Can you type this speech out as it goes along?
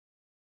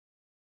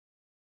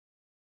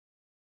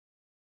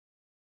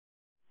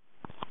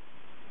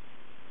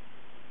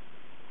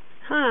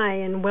Hi,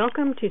 and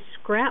welcome to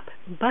Scrap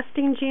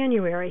Busting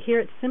January here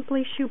at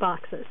Simply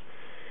Shoeboxes.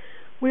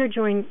 We're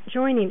joining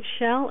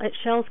Chelle at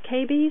Chelle's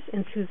CayBees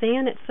and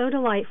Suzanne at So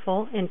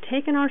Delightful and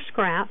taking our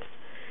scraps,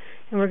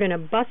 and we're going to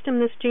bust them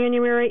this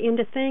January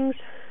into things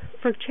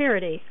for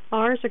charity.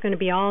 Ours are going to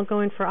be all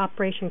going for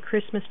Operation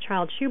Christmas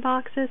Child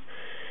Shoeboxes,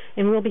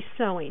 and we'll be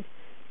sewing.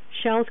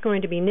 Chelle's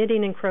going to be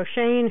knitting and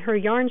crocheting her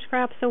yarn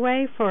scraps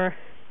away for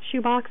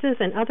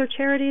shoeboxes and other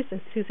charities, and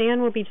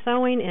Suzanne will be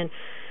sewing and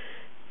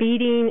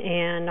beading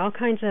and all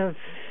kinds of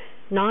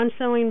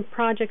non-sewing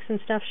projects and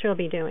stuff she'll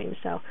be doing.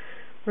 So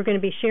we're going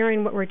to be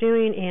sharing what we're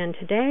doing, and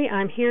today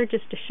I'm here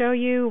just to show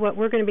you what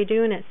we're going to be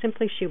doing at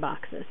Simply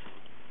Shoeboxes.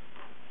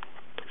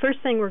 First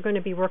thing we're going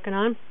to be working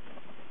on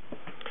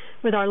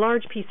with our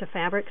large piece of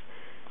fabrics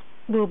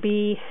will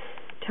be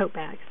tote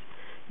bags.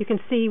 You can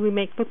see we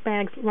make book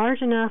bags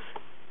large enough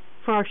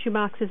for our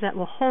shoeboxes that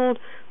will hold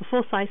a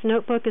full-size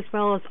notebook as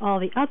well as all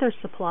the other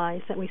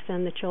supplies that we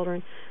send the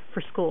children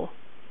for school.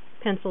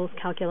 Pencils,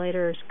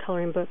 calculators,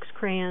 coloring books,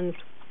 crayons,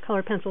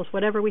 color pencils,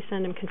 whatever we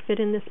send them can fit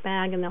in this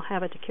bag, and they'll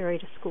have it to carry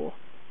to school.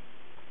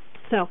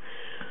 So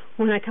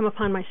when I come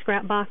upon my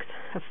scrap box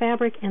of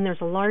fabric and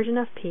there's a large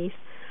enough piece,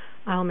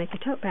 I'll make a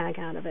tote bag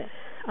out of it.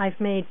 I've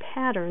made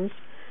patterns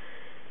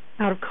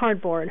out of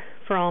cardboard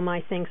for all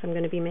my things I'm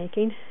going to be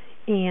making,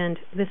 and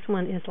this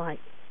one is like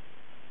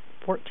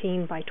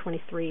 14 by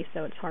 23,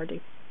 so it's hard to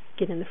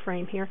get in the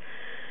frame here.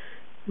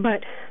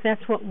 But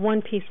that's what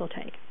one piece will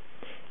take.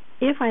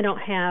 If I don't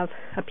have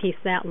a piece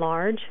that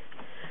large,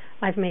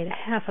 I've made a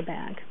half a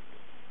bag.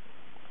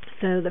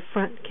 So the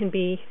front can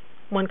be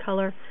one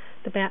color,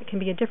 the back can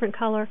be a different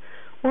color,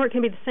 or it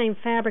can be the same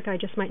fabric, I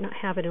just might not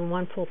have it in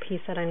one full piece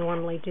that I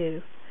normally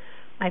do.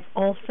 I've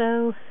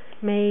also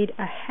made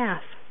a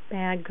half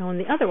bag going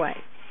the other way,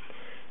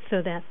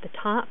 so that the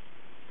top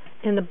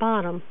and the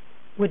bottom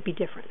would be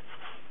different,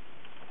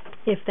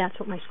 if that's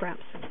what my scraps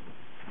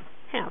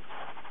have.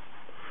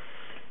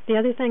 The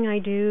other thing I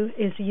do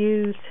is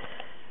use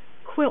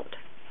quilt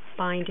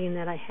binding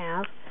that I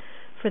have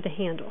for the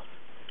handles.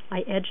 I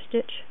edge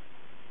stitch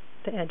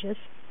the edges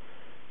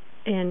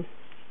and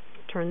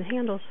turn them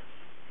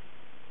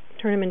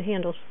into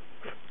handles.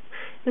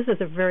 This is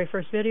the very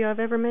first video I've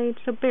ever made,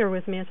 so bear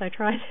with me as I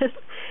try this.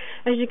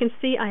 As you can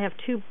see, I have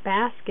 2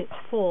 baskets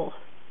full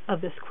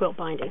of this quilt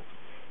binding.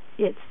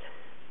 It's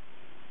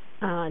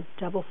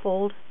double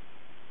fold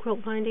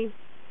quilt binding.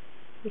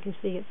 You can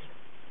see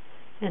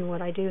and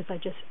what I do is I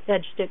just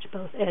edge stitch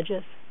both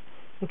edges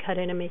and cut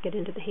in and make it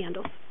into the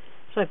handles.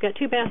 So I've got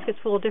 2 baskets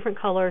full of different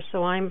colors,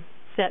 so I'm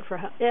set for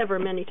however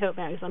many tote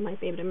bags I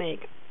might be able to make.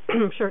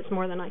 I'm sure it's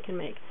more than I can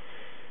make.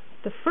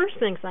 The first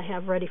things I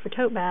have ready for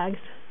tote bags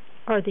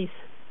are these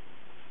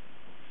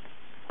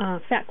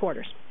fat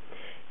quarters.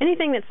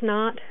 Anything that's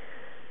not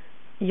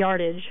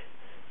yardage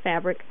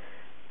fabric,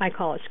 I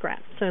call it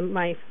scraps. So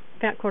my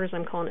fat quarters,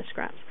 I'm calling it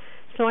scraps.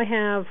 So I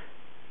have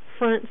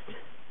fronts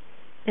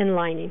and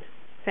lining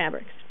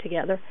fabrics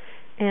together,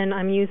 and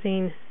I'm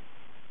using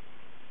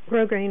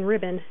grosgrain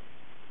ribbon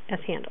as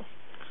handles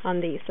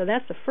on these. So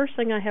that's the first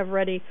thing I have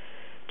ready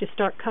to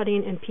start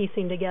cutting and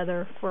piecing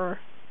together for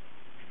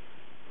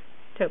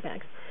tote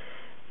bags.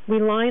 We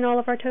line all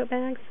of our tote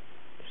bags,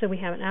 so we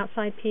have an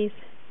outside piece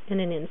and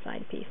an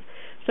inside piece.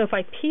 So if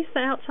I piece the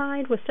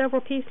outside with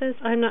several pieces,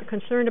 I'm not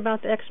concerned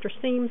about the extra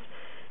seams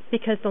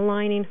because the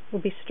lining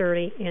will be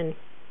sturdy and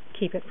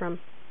keep it from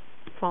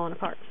falling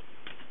apart.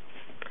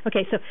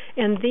 Okay, so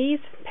in these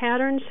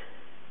patterns,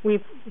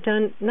 we've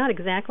done not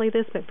exactly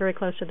this, but very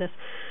close to this,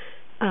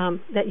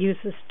 that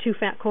uses 2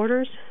 fat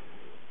quarters.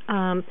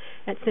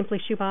 At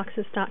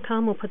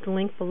simplyshoeboxes.com, we'll put the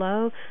link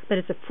below, but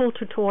it's a full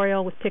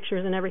tutorial with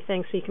pictures and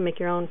everything, so you can make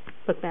your own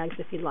book bags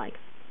if you'd like.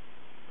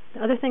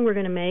 The other thing we're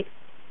going to make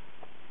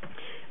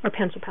are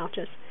pencil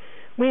pouches.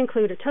 We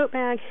include a tote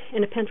bag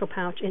and a pencil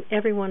pouch in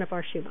every one of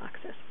our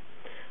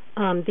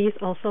shoeboxes. These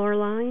also are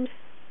lined,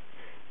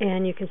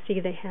 and you can see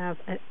they have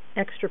an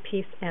extra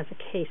piece as a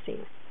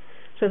casing.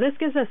 So this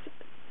gives us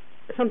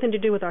something to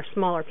do with our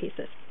smaller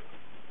pieces.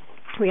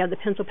 We have the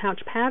pencil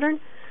pouch pattern,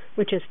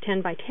 which is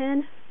 10 by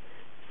 10,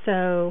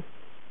 so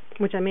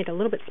which I made a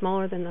little bit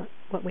smaller than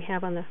what we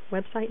have on the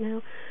website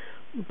now,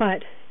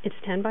 but it's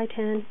 10 by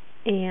 10,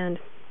 and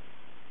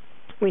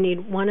we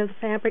need one of the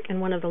fabric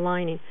and one of the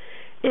lining.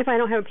 If I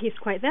don't have a piece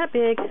quite that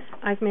big,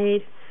 I've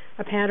made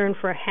a pattern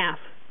for a half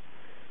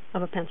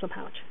of a pencil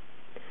pouch.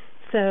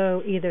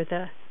 So either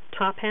the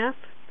top half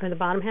or the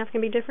bottom half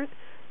can be different,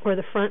 or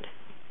the front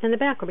and the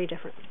back will be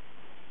different.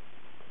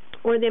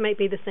 Or they might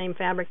be the same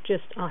fabric,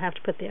 just I'll have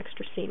to put the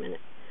extra seam in it.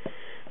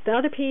 The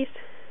other piece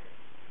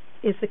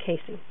is the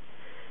casing.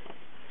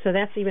 So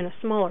that's even a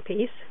smaller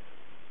piece,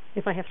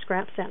 if I have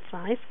scraps that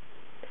size.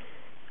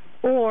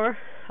 Or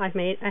I've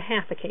made a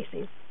half a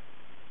casing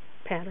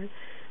pattern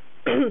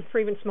for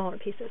even smaller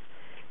pieces.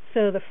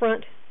 So the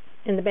front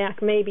and the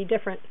back may be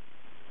different,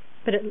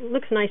 but it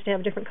looks nice to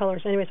have different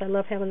colors. Anyways, I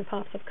love having the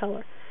pops of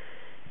color.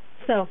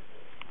 So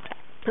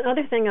the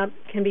other thing I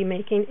can be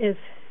making is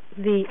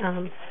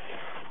the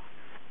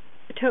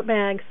tote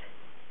bags,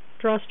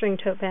 drawstring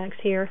tote bags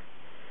here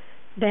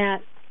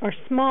that are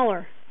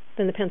smaller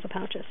than the pencil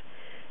pouches.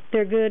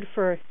 They're good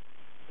for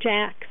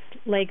jacks,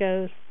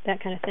 Legos,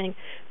 that kind of thing.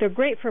 They're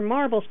great for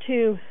marbles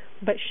too,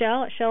 but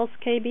Chelle at Chelle's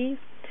CayBees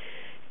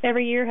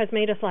every year has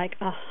made us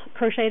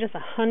crocheted us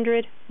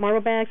 100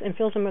 marble bags and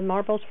fills them with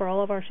marbles for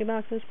all of our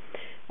shoeboxes,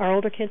 our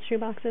older kids'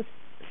 shoeboxes.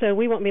 So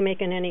we won't be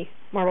making any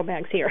marble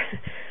bags here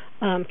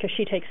because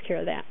she takes care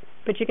of that.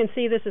 But you can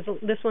see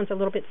this one's a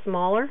little bit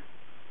smaller,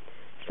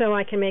 so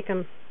I can make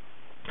them.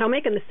 I'll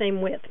make them the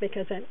same width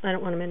because I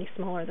don't want them any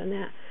smaller than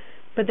that.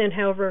 But then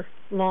however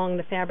long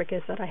the fabric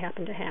is that I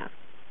happen to have.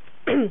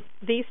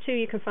 These two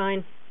you can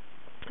find,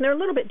 they're a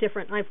little bit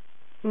different. I've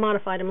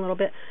modified them a little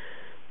bit.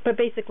 But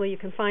basically you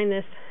can find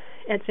this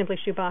at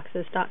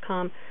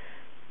simplyshoeboxes.com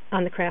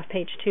on the craft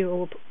page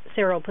too.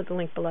 Sarah will put the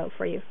link below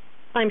for you.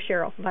 I'm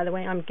Cheryl, by the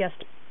way. I'm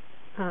guest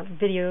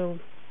videoing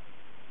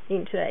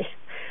today.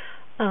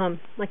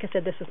 Like I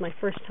said, this is my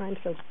first time,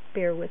 so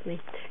bear with me.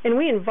 And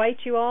we invite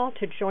you all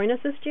to join us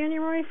this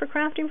January for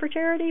Crafting for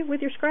Charity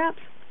with your scraps.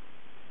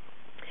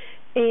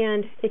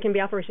 And it can be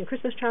Operation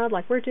Christmas Child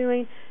like we're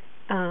doing.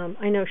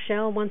 I know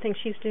Chelle, one thing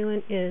she's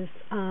doing is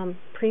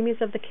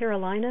Preemies of the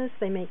Carolinas.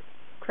 They make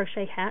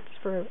crochet hats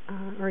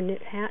or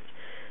knit hats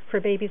for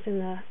babies in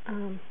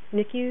the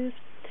NICUs.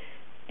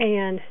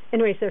 And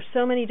anyways, there's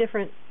so many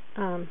different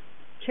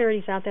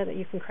charities out there that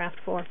you can craft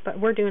for, but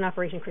we're doing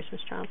Operation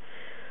Christmas Child.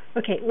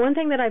 Okay, one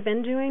thing that I've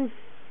been doing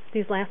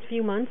these last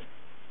few months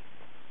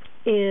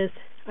is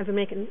I've been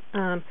making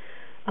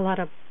a lot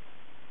of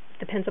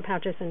the pencil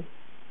pouches and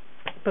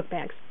book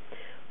bags.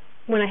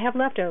 When I have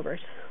leftovers,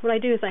 what I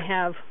do is I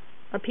have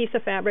a piece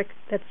of fabric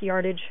that's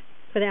yardage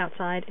for the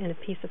outside and a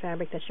piece of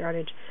fabric that's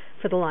yardage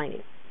for the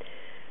lining.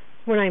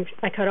 When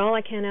I cut all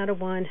I can out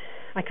of one,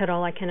 I cut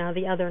all I can out of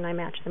the other, and I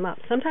match them up.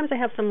 Sometimes I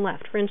have some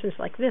left. For instance,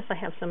 like this, I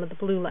have some of the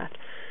blue left.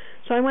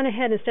 So I went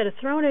ahead, instead of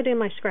throwing it in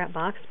my scrap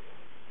box,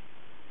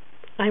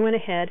 I went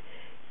ahead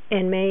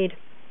and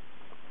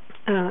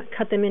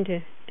cut them into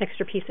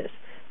extra pieces.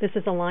 This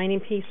is a lining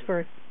piece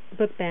for a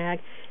book bag.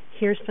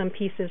 Here's some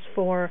pieces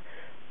for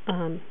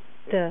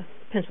the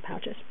pencil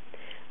pouches.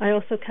 I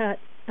also cut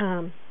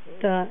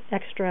the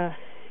extra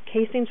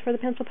casings for the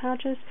pencil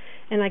pouches,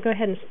 and I go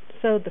ahead and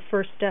sew the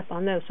first step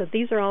on those. So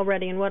these are all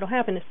ready, and what will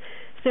happen is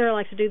Sarah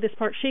likes to do this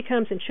part. She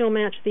comes and she'll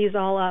match these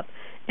all up,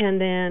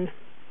 and then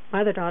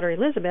my other daughter,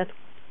 Elizabeth,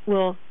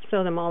 will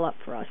sew them all up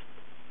for us.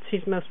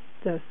 She's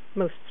the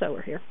most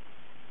sewer here.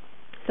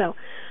 So,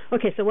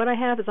 okay, so what I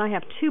have is I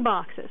have 2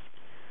 boxes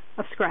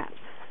of scraps.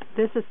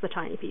 This is the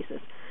tiny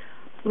pieces.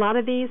 A lot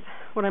of these,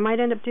 what I might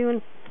end up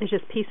doing is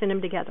just piecing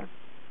them together.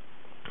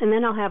 And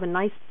then I'll have a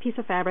nice piece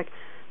of fabric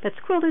that's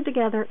quilted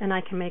together, and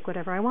I can make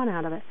whatever I want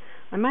out of it.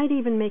 I might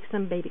even make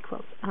some baby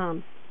quilts,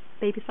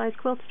 baby-sized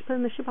quilts to put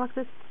in the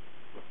shoeboxes.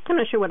 I'm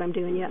not sure what I'm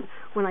doing yet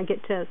when I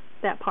get to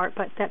that part,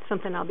 but that's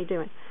something I'll be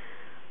doing.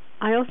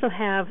 I also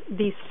have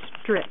these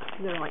strips.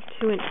 They're like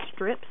 2-inch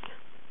strips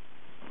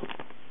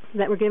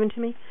that were given to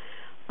me.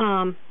 So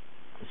I'm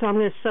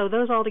going to sew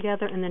those all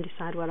together and then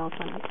decide what else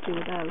I'm going to do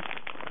with those.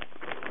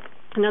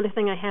 Another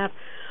thing I have,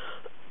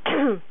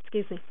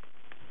 excuse me,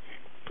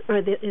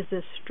 is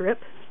this strip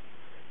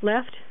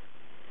left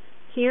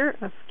here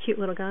of cute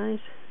little guys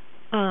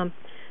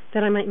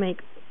that I might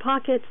make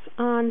pockets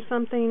on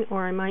something,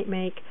 or I might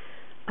make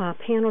a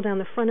panel down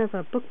the front of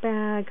a book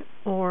bag,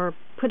 or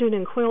put it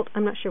in quilt.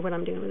 I'm not sure what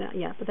I'm doing with that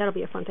yet, but that'll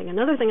be a fun thing.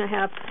 Another thing I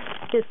have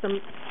is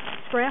some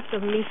scraps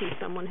of Miffy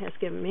someone has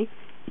given me,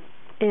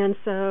 and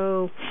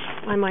so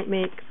I might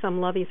make some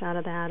loveys out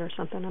of that or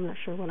something. I'm not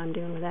sure what I'm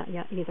doing with that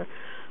yet either.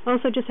 I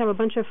also just have a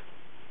bunch of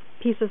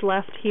pieces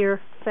left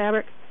here,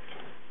 fabric.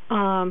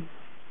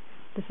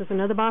 This is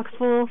another box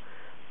full.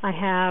 I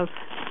have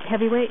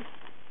heavyweight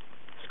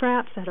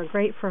scraps that are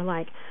great for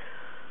like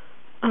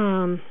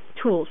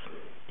tools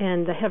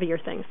and the heavier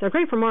things. They're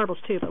great for marbles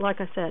too, but like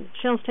I said,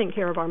 Chelle's taking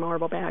care of our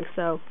marble bags,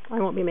 so I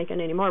won't be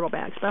making any marble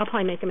bags, but I'll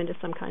probably make them into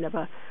some kind of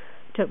a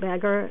tote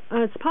bag, or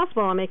it's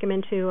possible I'll make them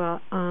into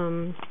a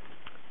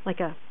like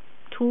a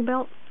tool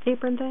belt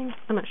apron thing.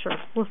 I'm not sure.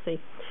 We'll see.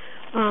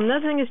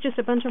 Another thing is just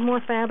a bunch of more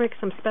fabric,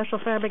 some special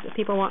fabric that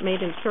people want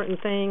made in certain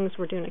things.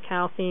 We're doing a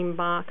cow theme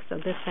box, so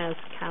this has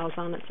cows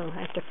on it, so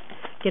I have to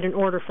get an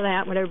order for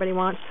that, what everybody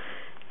wants.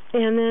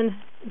 And then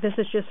this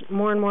is just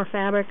more and more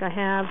fabric I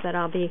have that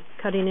I'll be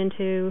cutting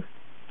into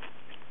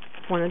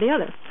one or the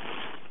other.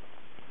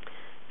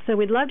 So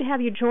we'd love to have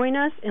you join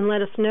us and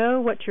let us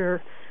know what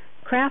you're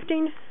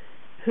crafting,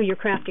 who you're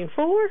crafting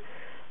for.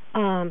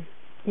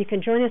 You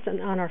can join us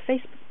on our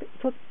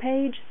Facebook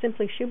page,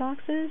 Simply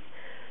Shoeboxes.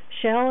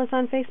 Chelle is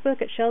on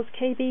Facebook at Chelle's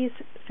CayBees.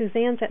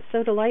 Suzanne's at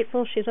So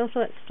Delightful. She's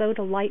also at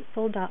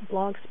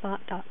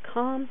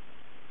sodelightful.blogspot.com.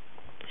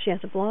 She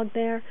has a blog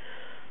there.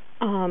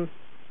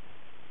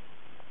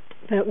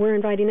 But we're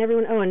inviting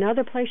everyone. Oh,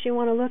 another place you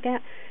want to look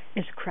at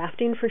is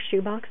Crafting for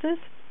Shoeboxes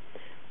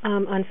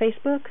on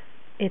Facebook.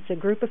 It's a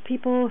group of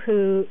people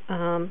who,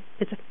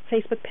 it's a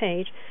Facebook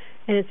page,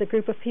 and it's a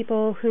group of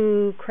people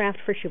who craft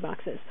for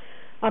shoeboxes.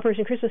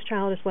 Operation Christmas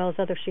Child, as well as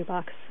other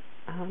shoebox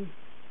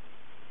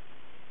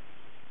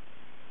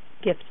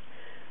gifts.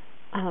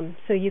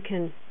 So you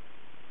can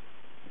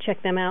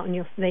check them out, and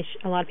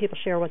a lot of people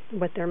share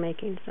what they're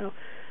making. So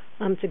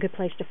it's a good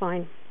place to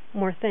find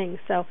more things.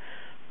 So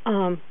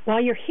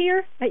while you're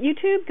here at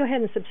YouTube, go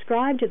ahead and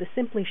subscribe to the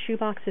Simply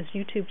Shoeboxes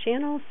YouTube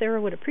channel.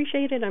 Sarah would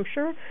appreciate it, I'm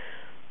sure.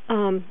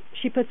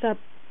 She puts up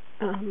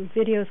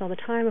videos all the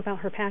time about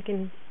her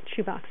packing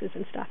shoeboxes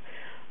and stuff.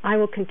 I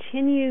will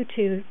continue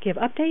to give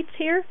updates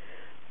here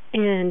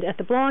and at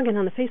the blog and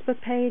on the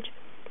Facebook page.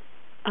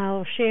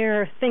 I'll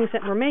share things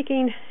that we're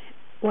making,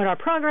 what our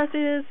progress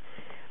is,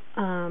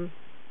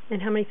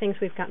 and how many things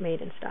we've got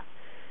made and stuff.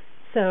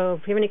 So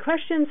if you have any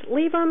questions,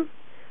 leave them.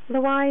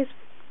 Otherwise,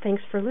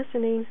 thanks for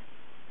listening.